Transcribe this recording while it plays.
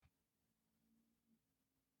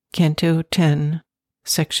Canto 10,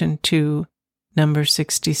 Section 2, Number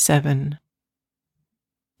 67.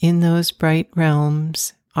 In those bright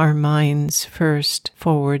realms, our mind's first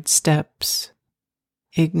forward steps,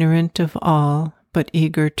 ignorant of all, but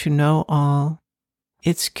eager to know all,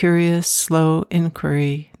 its curious, slow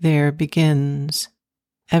inquiry there begins.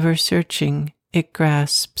 Ever searching, it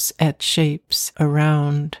grasps at shapes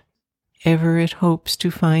around. Ever it hopes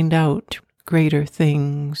to find out greater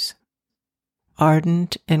things.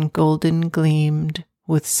 Ardent and golden gleamed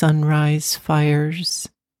with sunrise fires,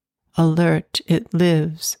 alert it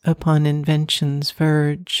lives upon invention's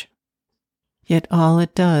verge. Yet all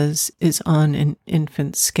it does is on an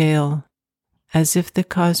infant scale, as if the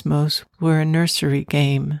cosmos were a nursery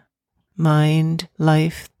game, mind,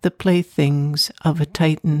 life, the playthings of a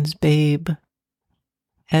Titan's babe.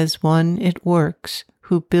 As one it works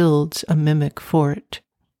who builds a mimic fort,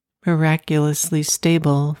 miraculously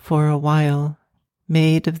stable for a while,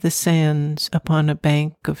 made of the sands upon a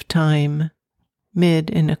bank of time, mid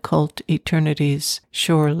an occult eternity's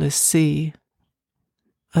shoreless sea.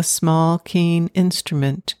 A small keen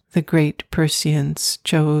instrument the great prescience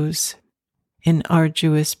chose, in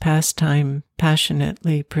arduous pastime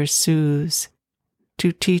passionately pursues.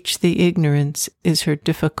 To teach the ignorance is her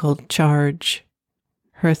difficult charge.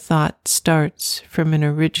 Her thought starts from an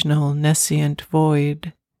original nescient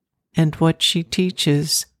void, and what she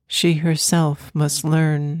teaches she herself must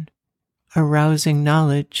learn, arousing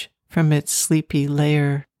knowledge from its sleepy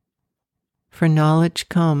lair. For knowledge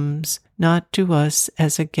comes not to us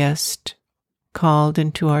as a guest, called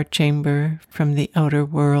into our chamber from the outer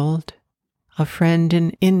world, a friend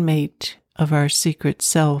and inmate of our secret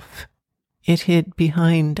self. It hid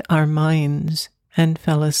behind our minds and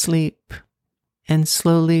fell asleep, and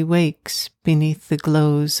slowly wakes beneath the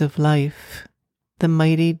glows of life. The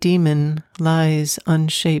mighty demon lies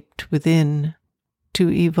unshaped within.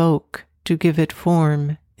 To evoke, to give it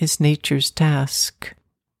form, is nature's task.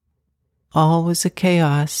 All was a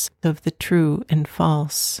chaos of the true and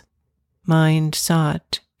false. Mind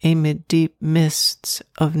sought amid deep mists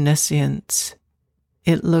of nescience.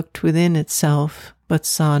 It looked within itself, but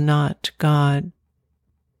saw not God.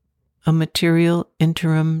 A material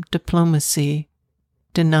interim diplomacy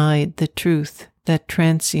denied the truth that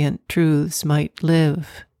transient truths might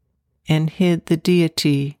live, and hid the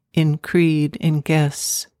deity in creed and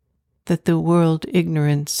guess, that the world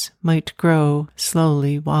ignorance might grow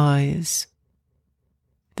slowly wise.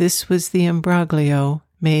 This was the imbroglio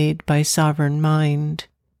made by sovereign mind,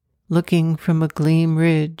 looking from a gleam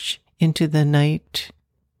ridge into the night,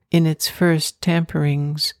 in its first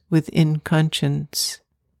tamperings with inconscience.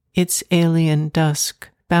 Its alien dusk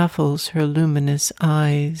baffles her luminous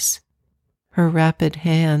eyes. Her rapid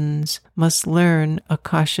hands must learn a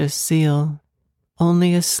cautious zeal.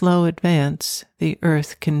 Only a slow advance the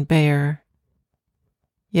earth can bear.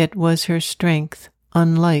 Yet was her strength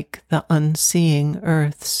unlike the unseeing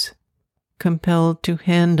earth's, compelled to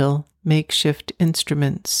handle makeshift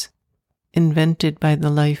instruments, invented by the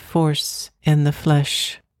life force and the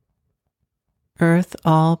flesh. Earth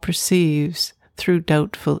all perceives through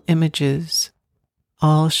doubtful images.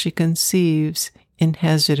 All she conceives in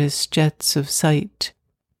hazardous jets of sight,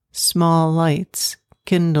 small lights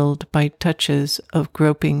kindled by touches of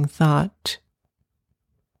groping thought.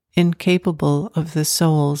 Incapable of the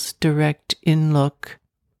soul's direct inlook,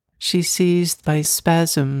 she sees by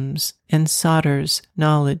spasms and solders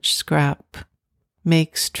knowledge scrap,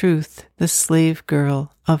 makes truth the slave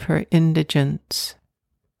girl of her indigence,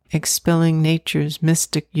 expelling nature's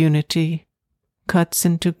mystic unity, cuts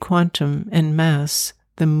into quantum and mass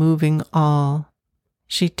the moving all.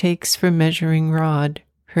 She takes for measuring rod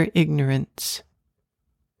her ignorance.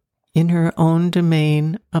 In her own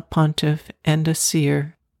domain a pontiff and a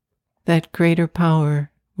seer, that greater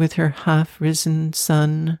power with her half-risen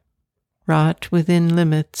sun, wrought within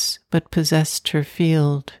limits but possessed her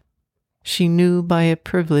field. She knew by a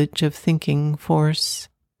privilege of thinking force,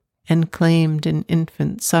 and claimed an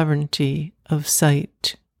infant sovereignty of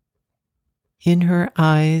sight. In her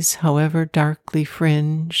eyes, however darkly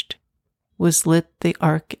fringed, was lit the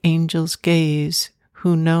archangel's gaze,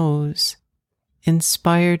 who knows,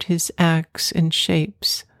 inspired his acts and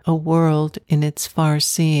shapes a world in its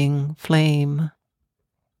far-seeing flame.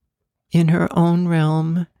 In her own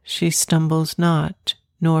realm she stumbles not,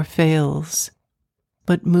 nor fails,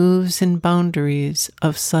 but moves in boundaries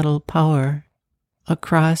of subtle power,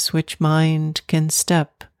 across which mind can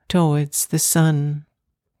step towards the sun.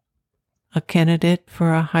 A candidate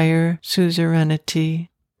for a higher suzerainty,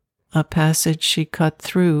 a passage she cut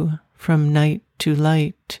through from night to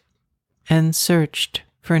light, and searched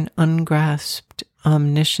for an ungrasped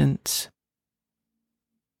omniscience.